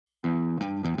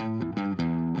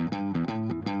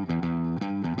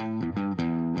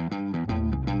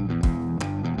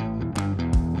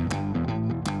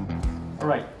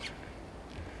right.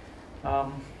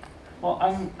 Well,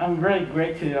 I'm very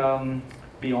great to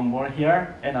be on board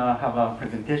here and have a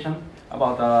presentation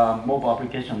about mobile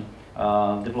application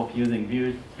developed using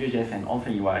Vue.js and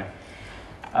Onsen UI.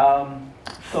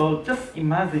 So just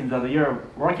imagine that you're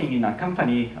working in a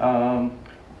company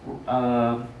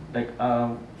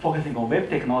focusing on web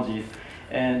technologies,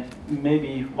 and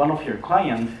maybe one of your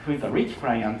clients, who is a rich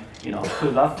client,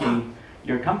 who's asking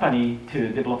your company to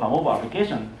develop a mobile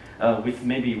application with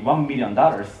maybe $1 million.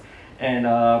 And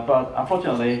but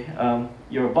unfortunately,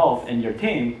 your boss and your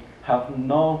team have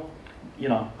no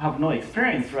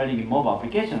experience writing mobile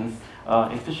applications,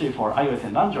 especially for iOS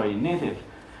and Android native.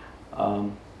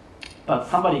 But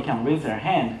somebody can raise their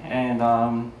hand and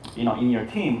in your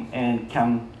team and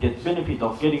can get benefit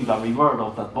of getting the reward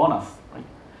of that bonus, right?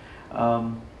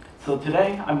 So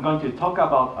today I'm going to talk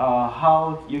about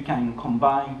how you can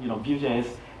combine Vue.js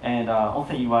and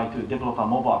Onsen UI to develop a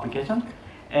mobile application,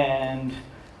 and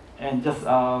just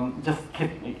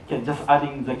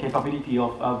adding the capability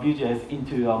of Vue.js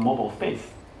into a mobile space.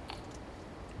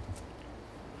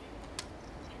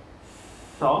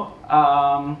 So,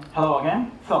 hello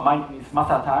again. So my name is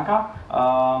Masahiro Tanaka.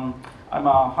 I'm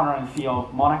a founder and CEO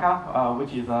of Monaca,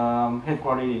 which is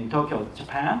headquartered in Tokyo,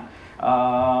 Japan.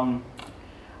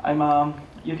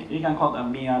 You can call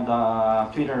me on the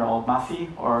Twitter or Masi,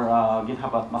 or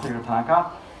GitHub at Masahiro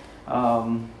Tanaka.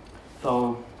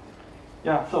 So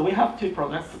we have two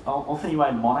projects, Onsen UI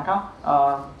and Monaca.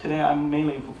 Today I'm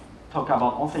mainly talking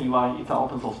about Onsen UI. It's an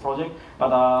open source project, but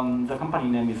the company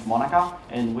name is Monaca,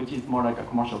 and which is more like a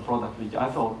commercial product, which I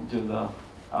will do the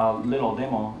little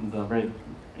demo in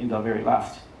the very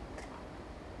last.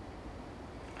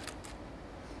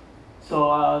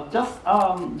 So just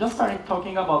started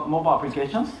talking about mobile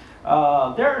applications.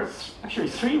 There's actually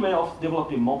 3 ways of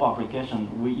developing mobile application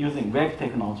using web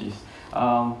technologies.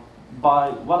 By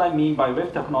what I mean by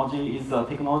web technology is the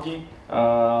technology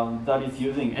that is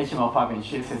using HTML5 and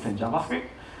CSS and JavaScript.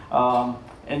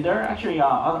 And there are actually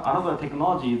another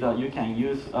technology that you can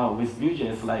use with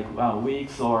Vue.js, like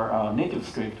Wix or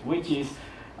NativeScript, which is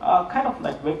kind of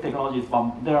like web technologies,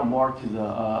 but they are more to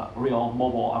the real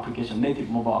mobile application, native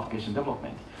mobile application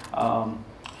development.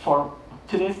 For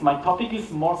today's, my topic is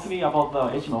mostly about the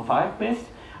HTML5 based,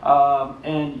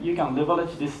 and you can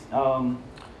leverage this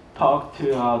talk to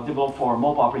develop for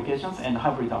mobile applications and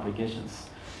hybrid applications.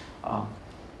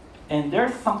 And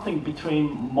there's something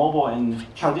between mobile and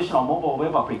traditional mobile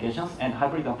web applications and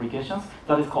hybrid applications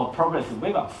that is called progressive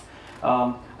web apps.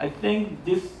 I think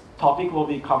this topic will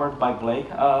be covered by Blake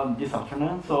this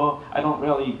afternoon, so I don't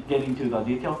really get into the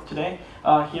details today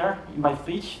here in my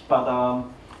speech, but I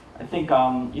think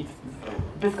it's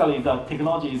basically the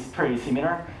technology is pretty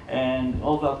similar, and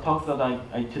all the talks that I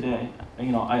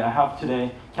have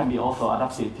today can be also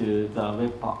adapted to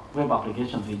the web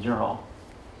applications in general.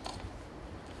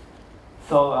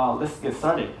 So let's get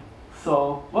started.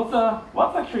 So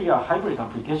what's actually a hybrid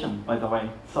application, by the way?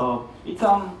 So it's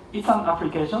an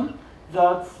application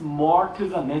that's more to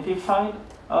the native side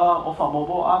of a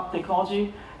mobile app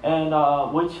technology, and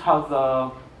which has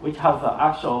the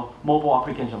actual mobile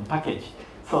application package.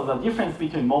 So the difference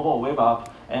between mobile web app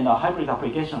and a hybrid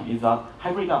application is that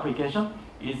hybrid application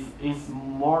is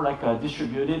more like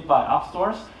distributed by app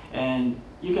stores, and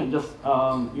you can just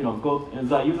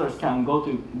the users can go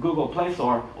to Google Play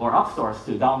Store or app stores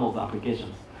to download the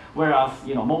applications. Whereas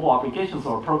mobile applications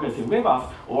or progressive web apps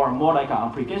or more like an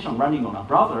application running on a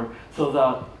browser, so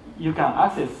that you can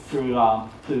access through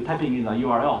typing in the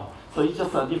URL. So it's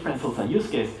just a difference of the use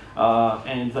case,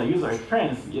 and the user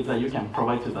experience is that you can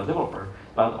provide to the developer.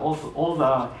 But also all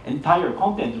the entire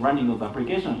content running on the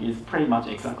application is pretty much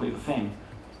exactly the same.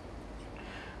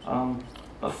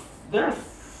 But there's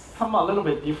a little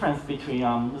bit difference between,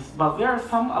 but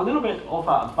there's a little bit of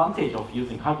an advantage of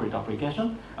using hybrid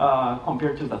application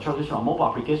compared to the traditional mobile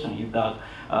application, is that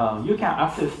you can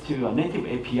access to native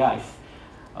APIs.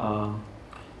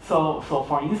 So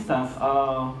for instance,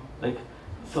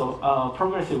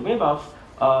 progressive web apps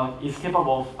is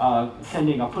capable of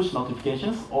sending a push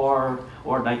notifications or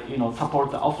support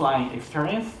the offline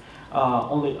experience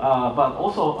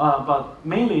but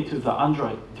mainly to the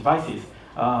Android devices.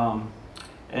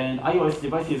 And iOS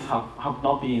devices have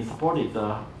not been supported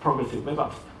the progressive web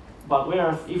apps. But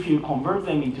whereas if you convert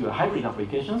them into hybrid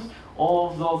applications,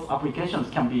 all those applications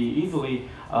can be easily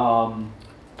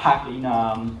packed in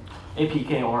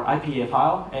APK or IPA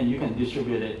file, and you can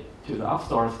distribute it to the app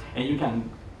stores, and you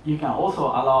can also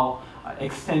allow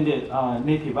extended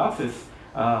native access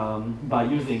by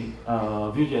using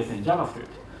Vue.js and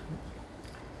JavaScript.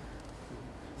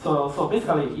 So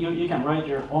basically, you can write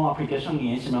your own application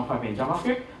in HTML5 and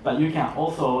JavaScript, but you can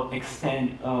also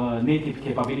extend native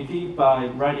capability by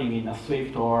writing in a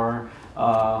Swift or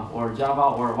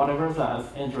Java or whatever as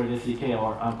Android SDK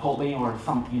or Kotlin or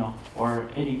some or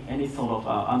any sort of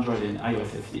Android and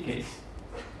iOS SDKs.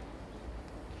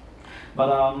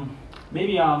 But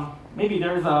maybe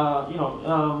there's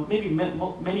a maybe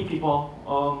many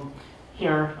people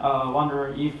here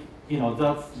wonder if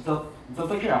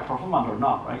that's actually a performant or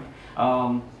not, right?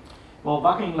 Well,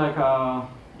 back in like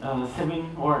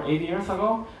 7 or 8 years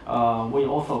ago, we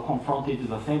also confronted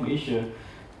the same issue.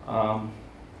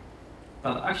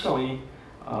 But actually,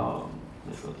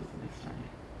 let's go to the next slide.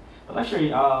 But actually,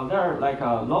 there are like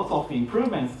lots of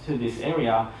improvements to this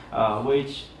area,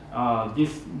 which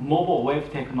this mobile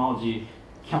web technology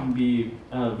can be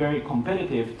very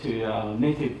competitive to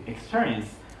native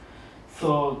experience.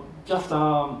 So just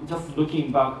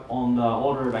looking back on the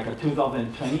order like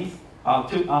 2010,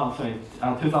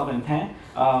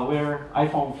 where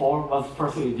iPhone 4 was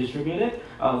firstly distributed,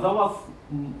 that was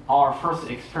our first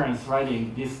experience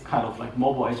writing this kind of like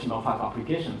mobile HTML5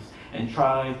 applications and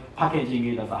try packaging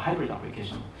it as a hybrid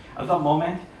application. At that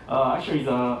moment, actually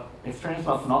the experience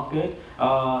was not good.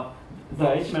 The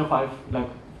HTML5 like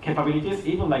capabilities,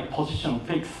 even like position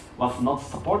fix, was not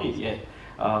supported yet.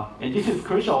 And this is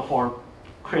crucial for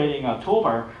creating a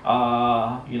toolbar,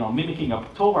 mimicking a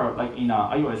toolbar like in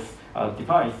an iOS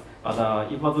device, but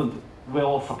it wasn't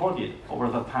well supported over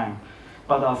the time.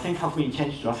 But things have been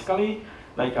changed drastically,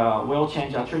 like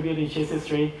well-changed attribute in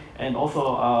CSS3, and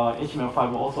also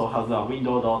HTML5 also has a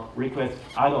window.request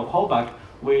idle callback,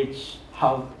 which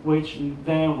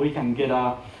then we can get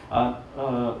a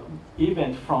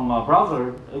event from a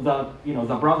browser that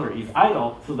the browser is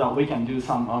idle, so that we can do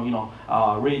some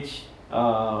rich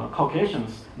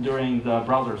calculations during the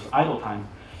browser's idle time.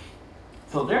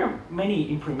 So there are many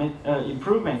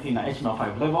improvements in the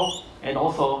HTML5 level, and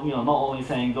also not only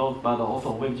saying those, but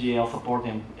also WebGL support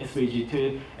and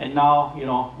SVG2. And now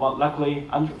luckily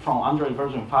from Android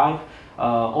version 5,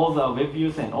 all the web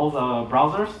views and all the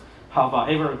browsers have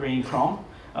evergreen Chrome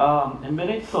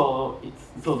embedded, so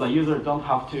the user don't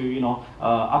have to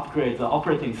upgrade the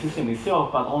operating system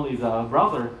itself, but only the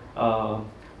browser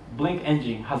Blink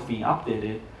engine has been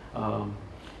updated.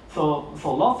 So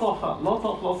lots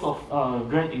of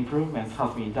great improvements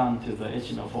have been done to the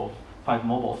HTML5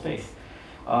 mobile space.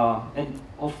 And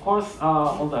of course,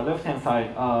 on the left-hand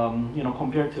side,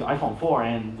 compared to iPhone 4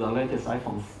 and the latest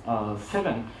iPhone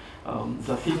 7,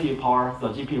 the CPU power, the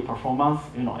GPU performance,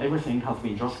 everything has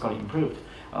been drastically improved,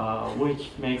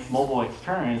 which makes mobile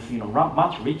experience,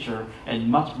 much richer and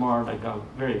much more like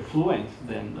very fluent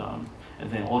than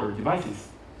older devices.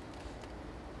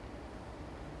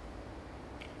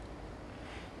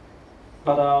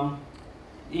 But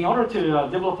in order to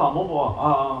develop a mobile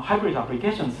hybrid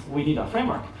applications, we need a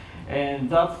framework. And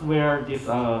that's where this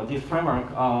framework,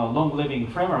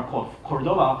 long-living framework called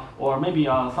Cordova, or maybe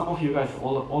some of you guys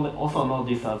also know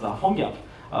this as a PhoneGap,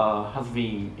 has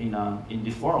been in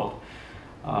this world.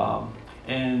 By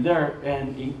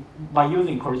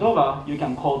using Cordova, you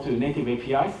can call to native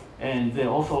APIs, and they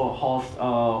also host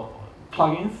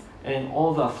plugins, and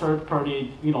all the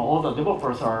third-party, all the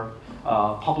developers are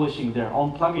publishing their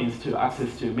own plugins to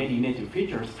access to many native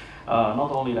features,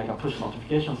 not only like a push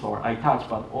notifications or iTouch,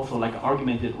 but also like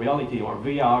augmented reality or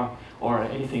VR or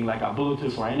anything like a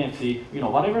Bluetooth or NFC.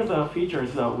 Whatever the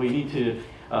features that we need to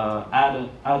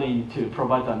add in to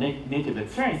provide the native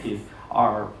experiences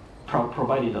are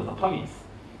provided as a plugins.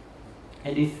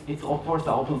 And it's of course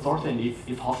the open source, and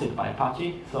it's hosted by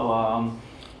Apache.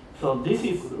 So this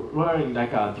is really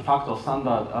like a de facto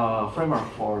standard framework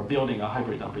for building a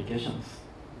hybrid applications.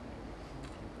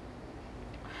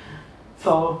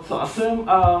 So assume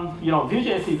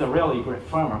Vue.js is a really great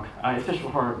framework, especially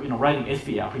for writing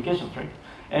SPA applications, right?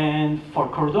 And for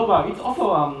Cordova, it's also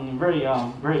a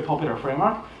very popular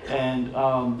framework. And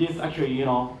this actually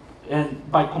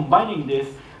and by combining this,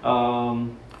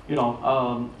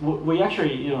 we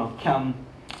actually can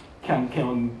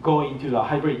go into a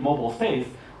hybrid mobile space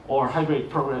or hybrid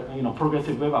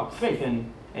progressive web app space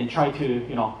and try to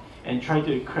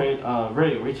create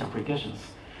very rich applications.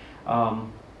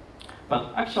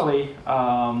 But actually,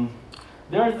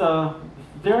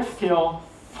 there's still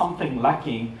something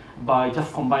lacking by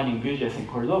just combining Vue.js and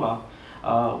Cordova,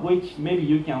 which maybe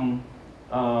you can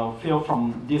feel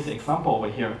from this example over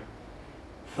here.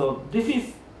 So this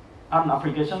is an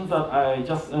application that I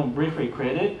just briefly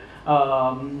created,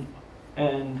 and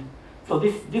so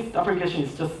this application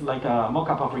is just like a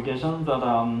mock-up application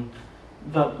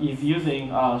that is using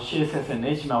CSS and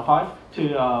HTML5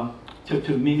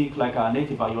 to mimic like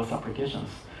native iOS applications.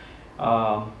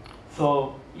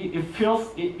 So it feels,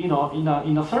 you know,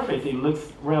 in the surface, it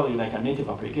looks really like a native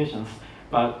applications.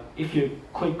 But if you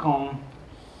click on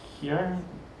here,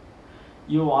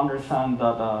 you will understand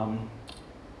that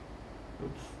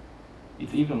oops,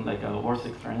 it's even like a worse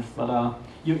experience. But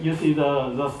you see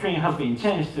the screen has been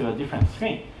changed to a different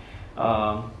screen.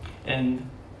 And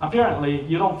apparently,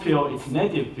 you don't feel it's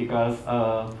native because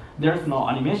there's no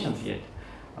animations yet.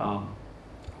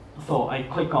 So I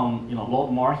click on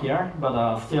load more here,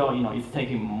 but still it's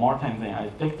taking more time than I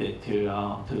expected to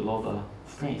load the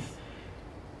screens.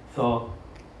 So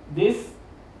this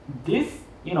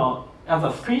as a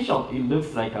screenshot it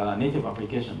looks like a native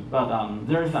application, but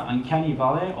there is an uncanny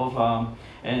valley of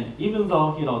and even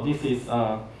though this is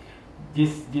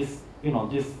this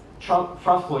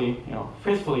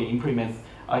faithfully implements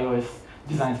iOS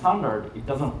design standard, it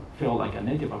doesn't feel like a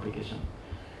native application.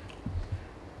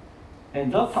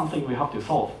 And that's something we have to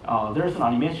solve. There's no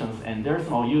animations and there's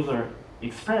no user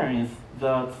experience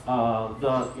that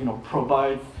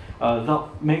provides that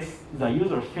makes the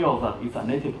user feel that it's a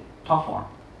native platform.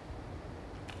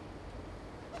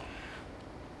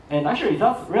 And actually,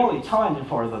 that's really challenging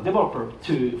for the developer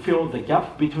to fill the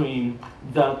gap between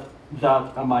that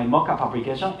my mockup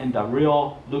application and the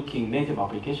real-looking native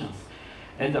applications.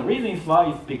 And the reasons why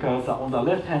is because on the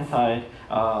left-hand side,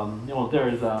 there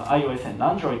is an iOS and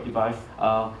Android device,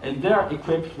 and they are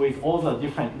equipped with all the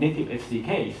different native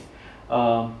SDKs.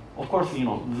 Of course,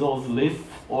 those lists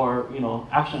or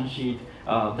action sheet,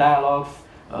 dialogues,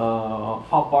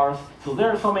 hotbars. So there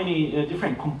are so many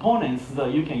different components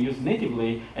that you can use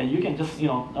natively, and you can just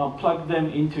plug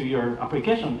them into your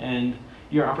application, and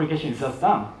your application is just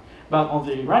done. But on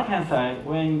the right-hand side,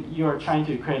 when you're trying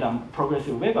to create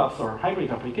progressive web apps or hybrid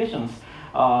applications,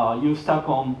 you stuck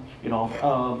on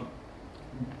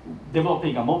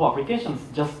developing a mobile applications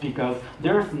just because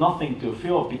there's nothing to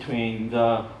fill between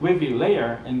the WebView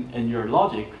layer and your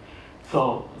logic.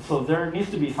 So there needs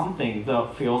to be something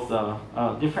that fills the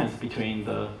difference between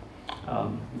the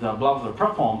browser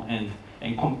platform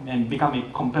and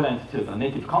becoming compellent to the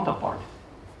native counterpart.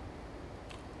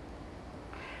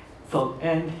 So,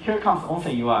 and here comes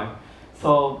Onsen UI.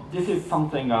 So this is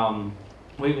something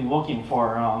we've been working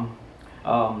for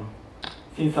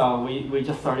since we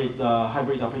just started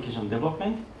hybrid application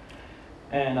development,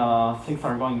 and things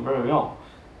are going very well.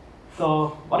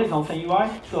 So what is Onsen UI?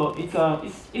 So it's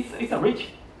a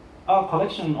rich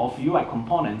collection of UI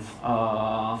components,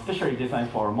 especially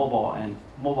designed for mobile and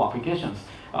mobile applications.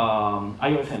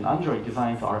 iOS and Android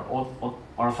designs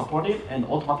are supported and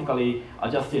automatically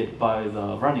adjusted by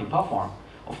the running platform.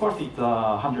 Of course, it's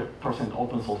a 100%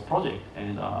 open source project,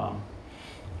 and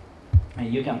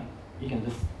you can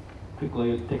just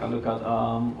quickly take a look at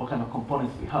what kind of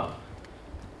components we have.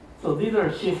 So these are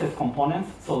CSS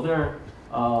components. So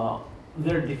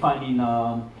they're defined in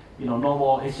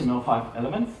normal HTML5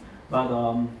 elements, but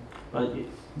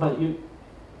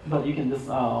you can just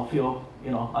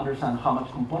understand how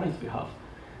much components we have.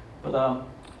 But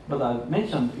I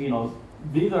mentioned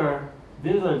these are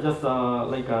just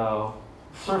like a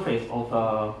surface of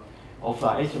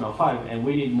HTML5, and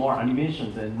we need more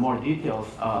animations and more details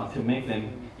to make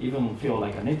them even feel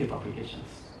like a native applications.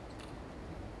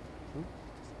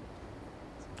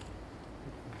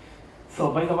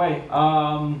 So by the way,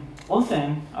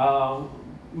 Onsen,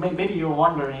 maybe you're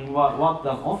wondering what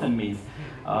does Onsen means.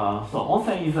 So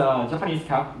Onsen is a Japanese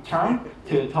term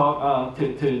to talk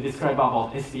to describe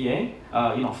about SPA,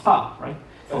 spa, right?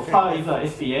 So spa is a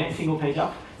SPA, single page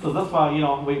app. So that's why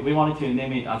we wanted to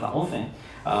name it as an Onsen.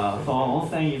 So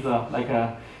Onsen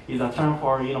is a term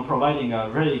for providing a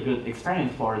very good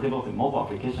experience for developing mobile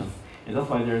applications, and that's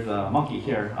why there's a monkey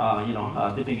here,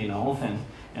 dipping in an onsen,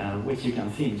 which you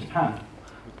can see in Japan.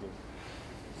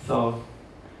 So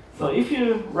if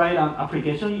you write an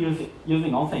application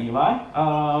using Onsen UI,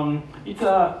 it's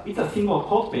a single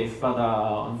code base, but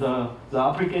the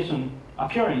application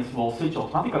appearance will switch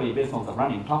automatically based on the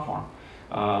running platform.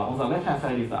 On the left-hand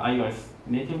side is the iOS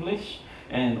native-ish,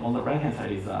 and on the right-hand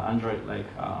side is Android-like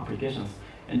applications.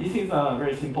 And this is a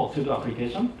very simple to-do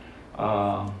application,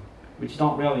 which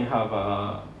don't really have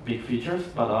big features,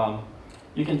 but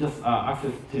you can just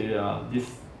access to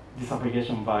this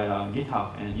application via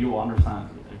GitHub, and you will understand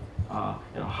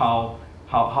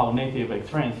how native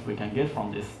experience we can get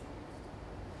from this.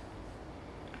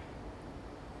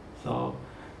 So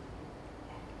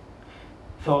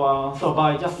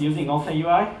by just using Onsen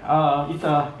UI,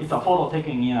 it's a photo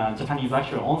taken in a Japanese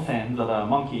actual onsen that a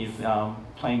monkey is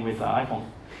playing with the iPhone,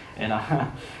 and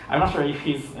I'm not sure if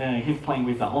he's playing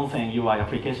with the Onsen UI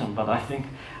application, but I think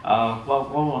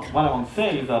what I want to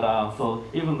say is that so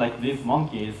even like these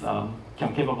monkeys,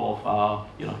 capable of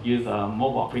use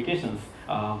mobile applications,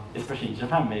 especially in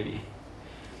Japan maybe.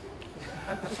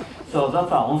 So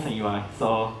that's our Onsen UI.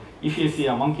 So if you see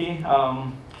a monkey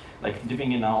like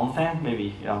dipping in an onsen,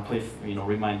 maybe please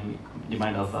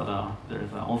remind us that there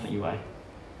is an Onsen UI.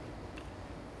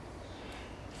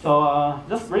 So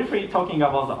just briefly talking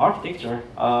about the architecture,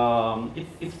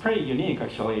 it's pretty unique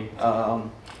actually.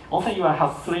 Onsen UI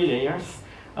has 3 layers.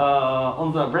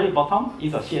 On the very bottom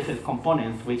is a CSS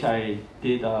components, which I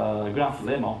did a glance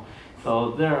demo.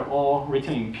 So they're all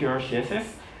written in pure CSS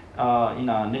in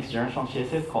a next generation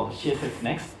CSS called CSS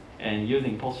Next, and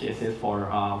using PostCSS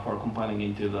for compiling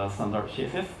into the standard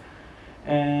CSS.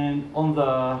 And on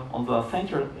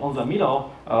the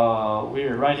middle,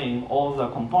 we're writing all the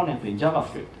components in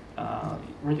JavaScript,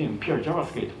 written in pure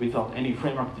JavaScript without any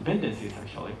framework dependencies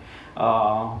actually.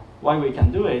 Why we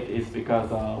can do it is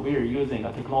because we are using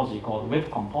a technology called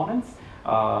web components,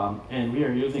 and we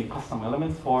are using custom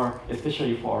elements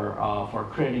especially for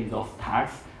creating those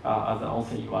tags as the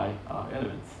Onsen UI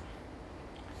elements.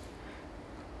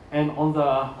 And on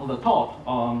the top,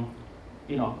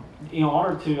 in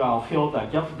order to fill the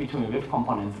gap between web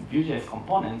components and Vue.js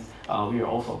components, we are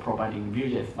also providing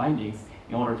Vue.js bindings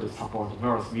in order to support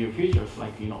various Vue features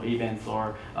like events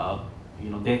or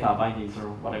data bindings or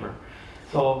whatever.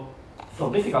 So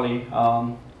basically,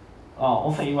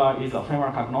 Onsen UI is a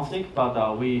framework agnostic,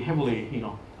 but we heavily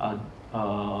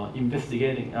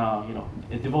investigating,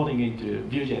 devoting into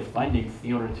Vue.js bindings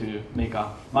in order to make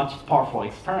a much powerful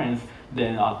experience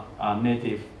than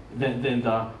than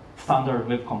the standard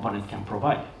web components can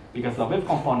provide. Because the web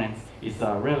components is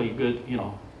a really good,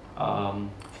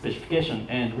 specification.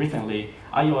 And recently,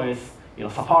 iOS,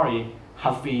 Safari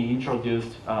has been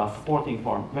introduced supporting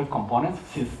for web components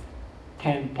since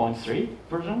 10.3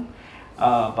 version.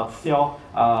 But still,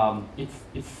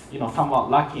 it's somewhat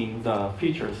lacking the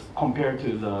features compared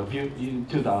to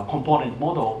the component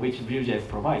model which Vue.js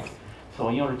provides. So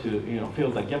in order to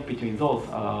fill the gap between those,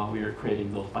 we are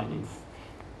creating those bindings.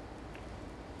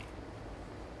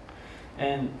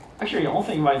 And actually,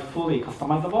 Onsen UI is fully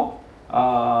customizable.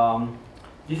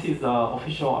 This is the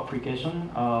official application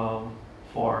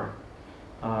for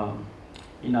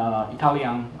in an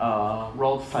Italian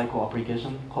road cycle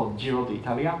application called Giro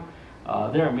d'Italia.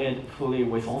 They're made fully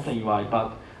with Onsen UI,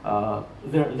 but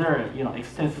they're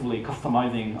extensively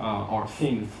customizing our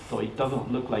themes, so it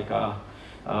doesn't look like a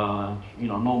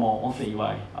normal Onsen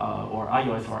UI or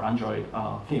iOS or Android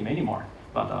theme anymore.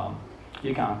 But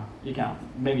you can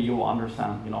maybe you will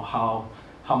understand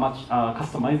how much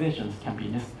customizations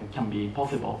can be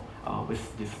possible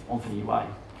with this Onsen UI.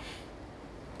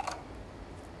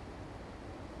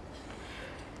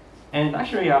 And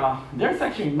actually, there's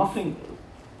actually nothing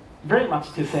very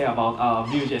much to say about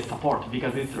Vue.js support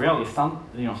because it's really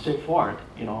straightforward.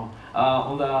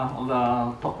 On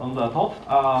the top,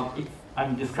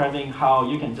 I'm describing how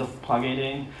you can just plug it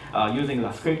in using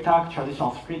the script tag,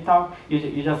 traditional script tag.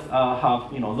 You just have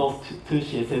those two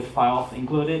CSS files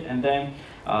included, and then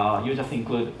you just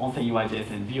include Onsen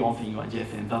UI.js and Vue Onsen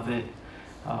UI.js, and that's it.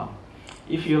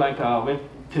 If you like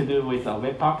to do with a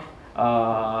Webpack,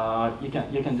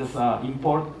 you can just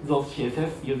import those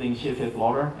CSS using CSS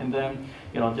loader, and then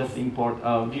just import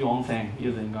Vue Onsen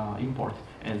using import,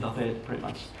 and that's it pretty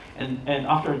much. And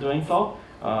after doing so,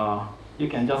 you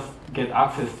can just get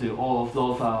access to all of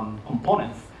those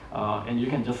components, and you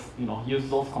can just use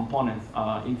those components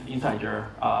inside your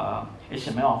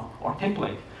HTML or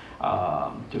template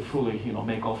to fully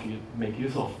make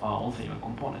use of Onsen UI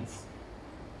components.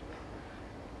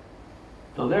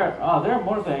 So there are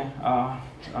more than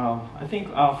I think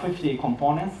 50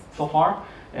 components so far,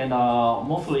 and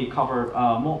mostly cover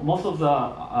most of the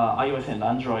iOS and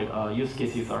Android use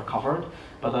cases are covered.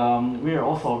 But we are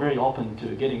also very open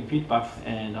to getting feedbacks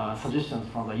and suggestions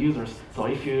from the users. So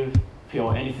if you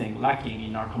feel anything lacking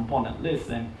in our component list,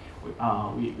 then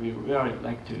we really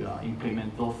like to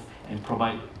implement those and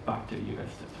provide back to you guys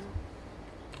too.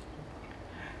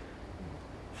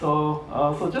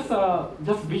 So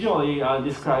just visually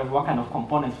describe what kind of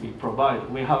components we provide.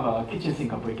 We have a kitchen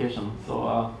sink application. So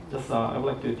I would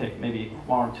like to take maybe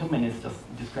 1 or 2 minutes just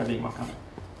describing what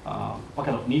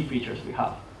kind of neat features we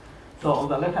have. So on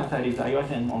the left-hand side is iOS,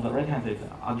 and on the right-hand side is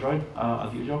Android,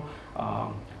 as usual.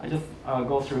 I just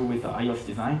go through with the iOS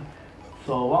design.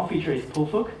 So one feature is pull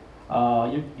hook.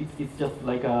 It's just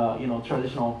like a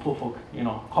traditional pull hook,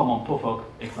 common pull hook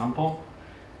example.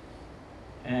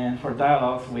 And for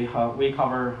dialogues, we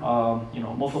cover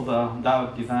most of the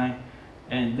dialog design,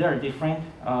 and they're different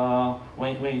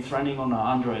when it's running on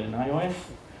Android and iOS.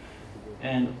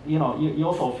 And you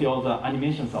also feel the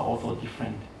animations are also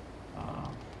different.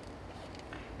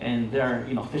 and they're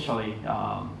especially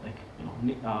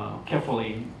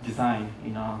carefully designed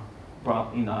in a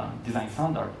design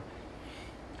standard.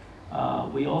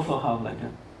 We also have like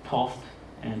a toast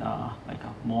and like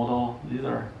a model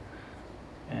leader,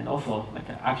 and also like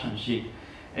an action sheet.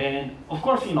 And of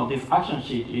course, this action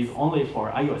sheet is only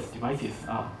for iOS devices.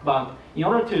 But in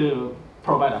order to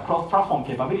provide a cross-platform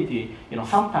capability,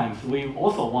 sometimes we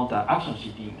also want an action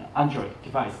sheet in Android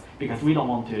device because we don't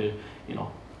want to,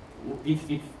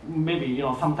 it's maybe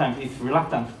sometimes it's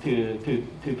reluctant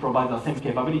to provide the same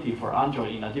capability for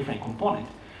Android in a different component.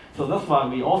 So that's why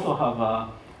we also have a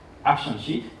action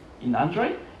sheet in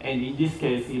Android, and in this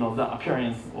case, the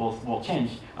appearance will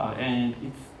change, and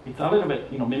it's a little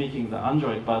bit mimicking the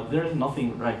Android, but there's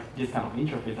nothing like this kind of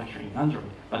interface actually in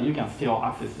Android, but you can still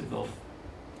access to those.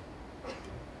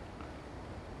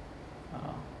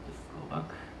 Just go back.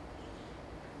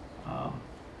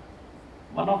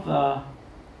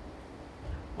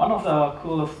 One of the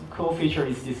cool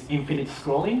features is this infinite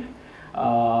scrolling.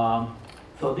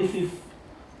 So this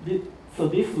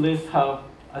list have,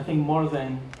 I think, more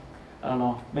than, I don't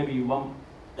know, maybe more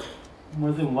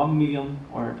than 1 million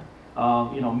or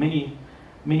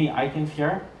many items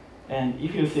here. And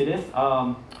if you see this,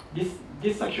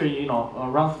 this actually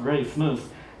runs very smooth.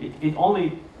 It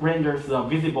only renders the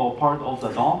visible part of the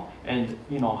DOM and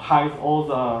hides all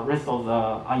the rest of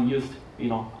the unused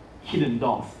hidden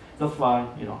DOMs. That's why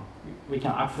we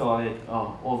can accelerate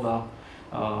all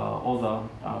the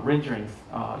renderings,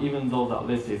 even though the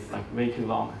list is like way too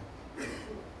long.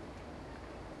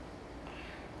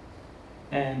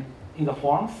 And in the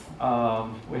forms,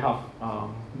 we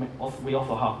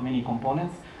also have many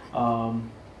components,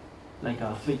 like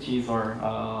switches or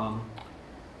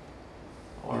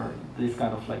this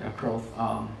kind of like a cross.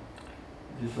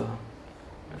 Let's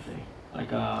say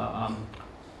like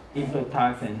input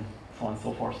tags and so on and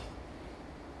so forth.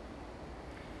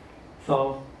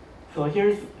 So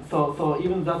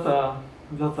even that's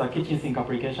a kitchen sink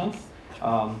applications.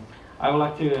 I would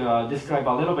like to describe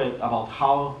a little bit about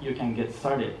how you can get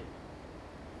started.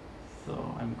 So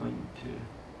I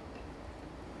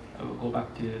will go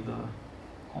back to the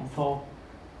console,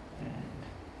 and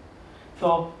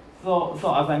so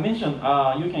as I mentioned,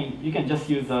 you can just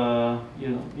use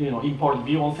import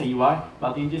Vue Onsen UI,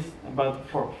 but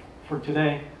for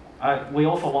today, we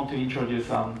also want to introduce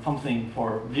something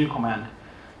for Vue command.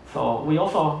 So we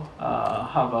also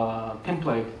have a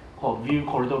template called Vue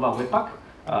Cordova Webpack,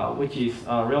 which is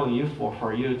really useful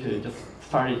for you to just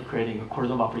start creating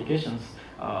Cordova applications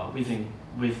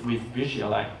with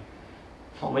Vue.CLI.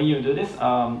 So when you do this,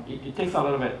 it takes a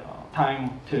little bit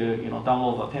time to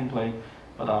download the template,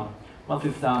 but once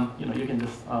it's done, you can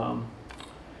just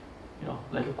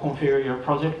like configure your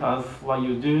project as what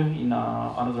you do in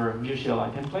another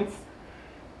Vue.CLI templates.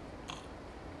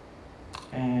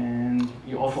 And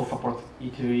you also support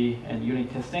E2E and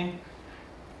unit testing.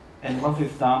 And once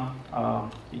it's done,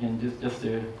 you can just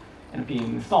do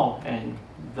npm install, and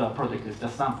the project is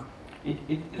just done.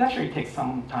 It actually takes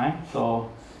some time, so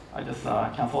I just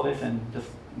cancel this and just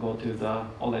go to the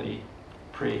already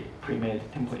pre-made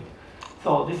template.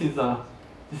 So this is a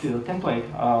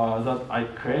template that I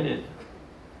created,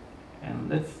 and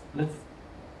let's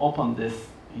open this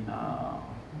in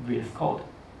VS Code.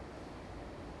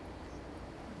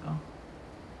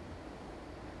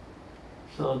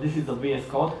 So this is the VS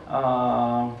Code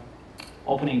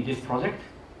opening this project,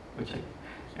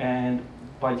 and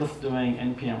by just doing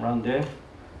npm run dev,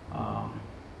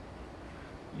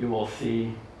 you will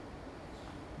see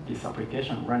this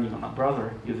application running on a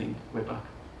browser using Webpack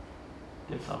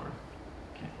dev server.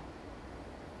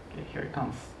 Okay, here it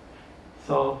comes.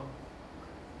 So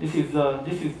this is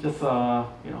just the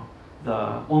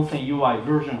Onsen UI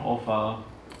version of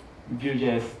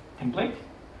Vue.js template.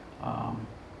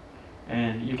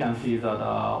 And you can see that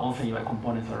Onsen UI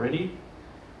components are ready.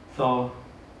 So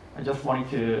I just wanted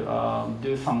to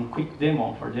do some quick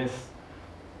demo for this.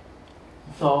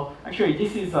 So actually,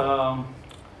 this is a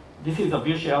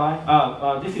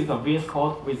Vue.CLI. This is a VS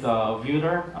Code with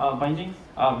Vueter bindings,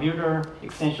 Vueter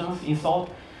extensions installed.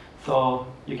 So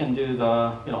you can do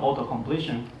the auto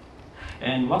completion.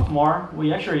 And what's more,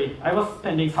 I was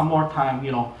spending some more time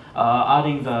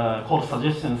adding the code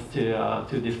suggestions to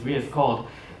this VS Code.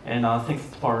 And thanks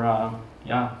for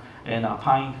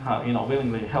Pine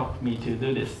willingly helped me to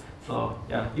do this. So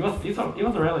yeah, it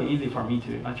was really easy for me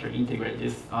to actually integrate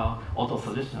this auto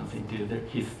suggestions into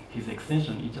his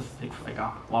extension. It just takes like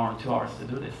 1 or 2 hours to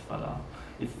do this, but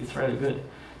it's really good.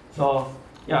 So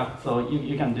yeah, so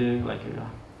you can do like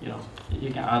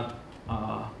you can add.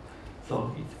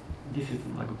 So this is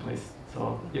like a place.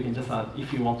 So you can just add,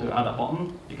 if you want to add a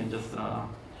button, you can just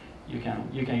you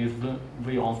can use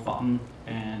VueConf button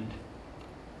and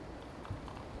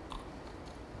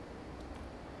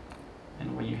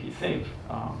when you hit save,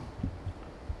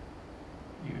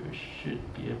 you should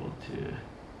be able to.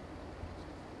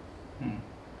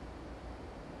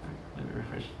 Let me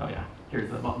refresh. Oh yeah, here's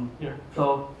the button here.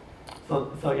 So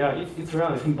yeah, it's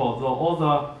really simple. So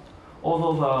all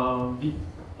those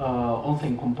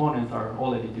Onsen components are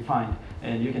already defined,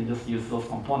 and you can just use those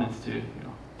components to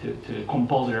to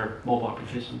compose your mobile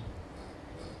application.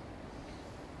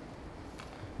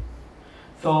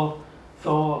 So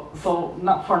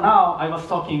for now, I was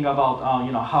talking about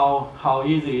how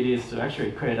easy it is to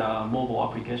actually create a mobile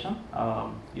application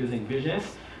using Vue.js.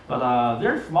 But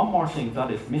there's one more thing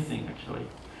that is missing actually,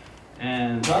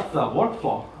 and that's the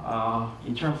workflow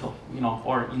in terms of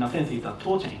or in a sense it's a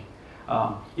toolchain.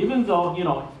 Even though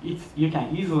you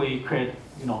can easily create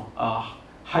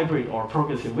hybrid or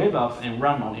progressive web apps and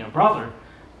run on your browser,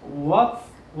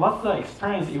 what's the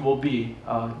experience it will be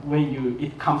when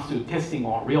it comes to testing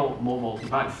on real mobile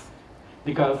device?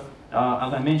 Because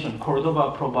as I mentioned,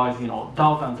 Cordova provides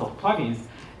thousands of plugins,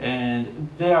 and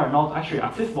they are not actually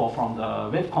accessible from the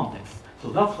web context. So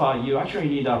that's why you actually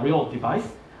need a real device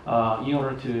in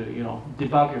order to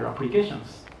debug your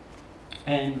applications.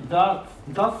 And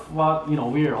that's what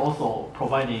we are also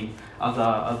providing as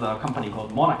a company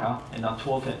called Monaca, and that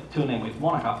tool name is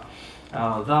Monaca.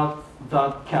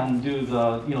 That can do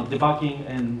the debugging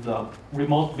and the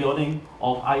remote building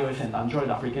of iOS and Android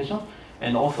application,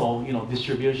 and also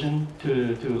distribution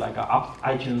to like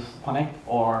iTunes Connect,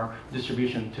 or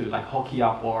distribution to like Hotkey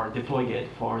App or DeployGate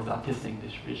for the testing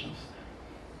distributions.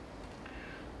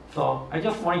 So I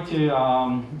just wanted to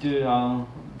do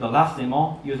the last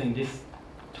demo using this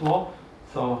tool.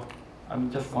 So I'm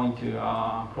just going to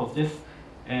close this,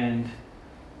 and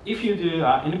if you do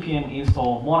npm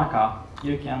install Monaca,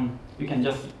 you can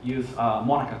just use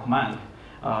Monaca command,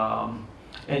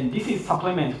 and this is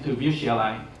supplement to Vue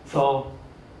CLI. So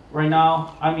right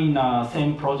now I'm in the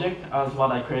same project as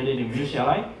what I created in Vue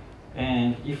CLI,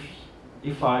 and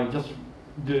if I just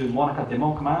do Monaca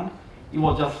demo command, it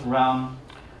will just run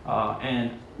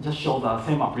and just show the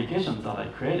same applications that I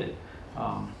created.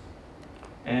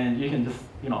 And you can just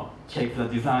check the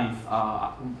designs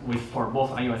for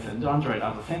both iOS and Android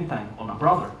at the same time on a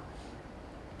browser.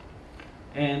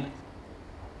 And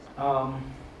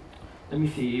let me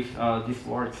see if this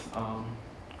works.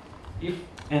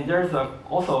 And there's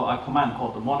also a command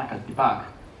called the Monaca debug.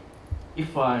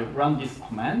 If I run this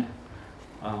command,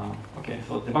 okay,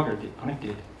 so debugger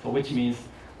connected. So which means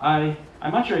I'm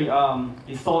actually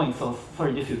installing, so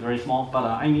sorry, this is very small, but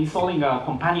I'm installing a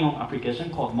companion application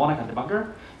called Monaca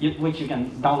Debugger, which you can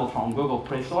download from Google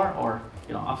Play Store or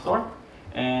App Store.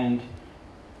 And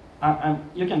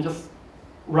you can just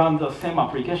run the same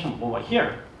application over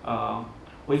here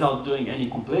without doing any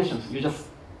compilations. You just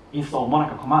install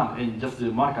Monaca command and just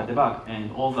do Monaca debug,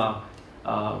 and all the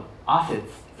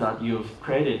assets that you've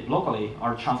created locally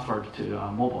are transferred to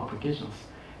mobile applications.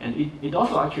 And it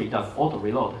also actually does auto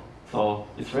reload, so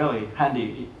it's really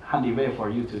handy way for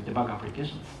you to debug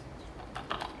applications.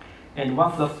 And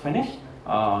once that's finished,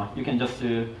 you can just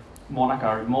do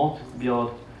Monaca remote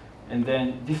build, and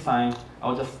then this time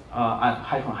I'll just add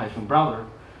 -- browser,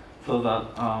 so that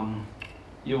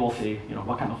you will see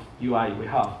what kind of UI we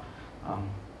have.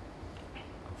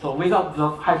 So without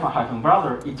the --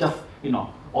 browser, it just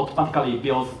automatically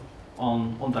builds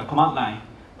on the command line.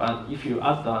 But if you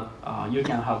add that, you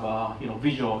can have a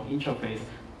visual interface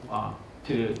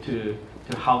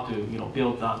to how to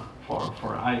build that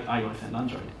for iOS and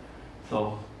Android.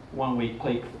 So when we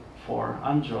click for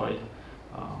Android,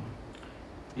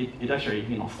 it actually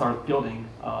starts building.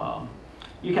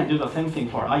 You can do the same thing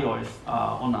for iOS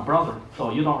on a browser, so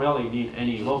you don't really need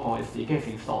any local SDKs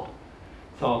installed.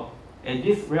 So and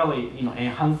this really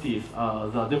enhances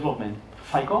the development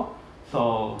cycle.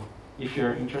 So if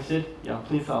you're interested,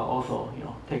 please also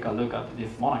take a look at this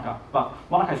Monaca. But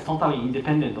Monaca is totally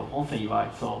independent of Onsen UI,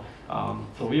 so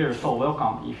so we are so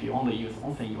welcome if you only use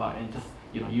Onsen UI and just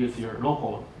use your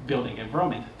local building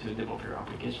environment to develop your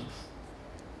applications.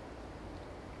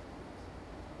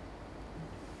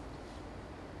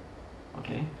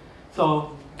 Okay,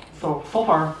 so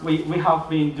far we have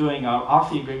been doing our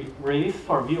RC release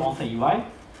for Vue Onsen UI,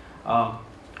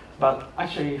 but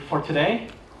actually for today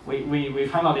we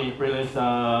finally released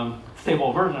a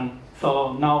stable version.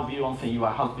 So now Vue Onsen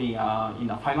UI has been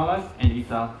finalized, and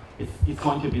it's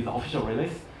going to be the official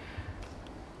release.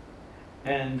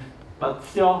 And But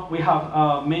still, we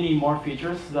have many more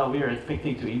features that we are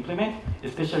expecting to implement,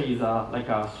 especially like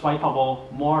a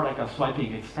swipeable, more like a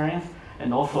swiping experience,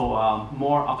 and also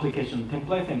more application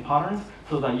templates and patterns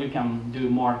so that you can do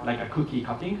more like a cookie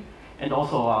cutting, and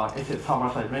also asset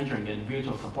server-side rendering and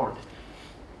virtual support.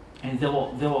 And they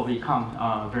will become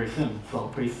very soon.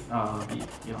 So please,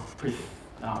 please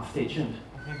stay tuned.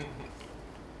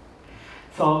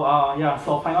 So yeah,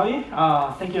 so finally,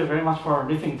 thank you very much for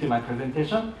listening to my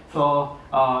presentation. So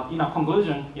in a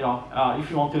conclusion, if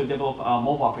you want to develop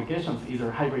mobile applications, either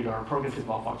hybrid or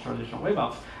progressive of traditional web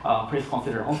apps, please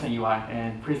consider Onsen UI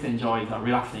and please enjoy the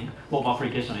relaxing mobile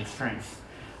application experience.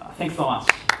 Thanks so much.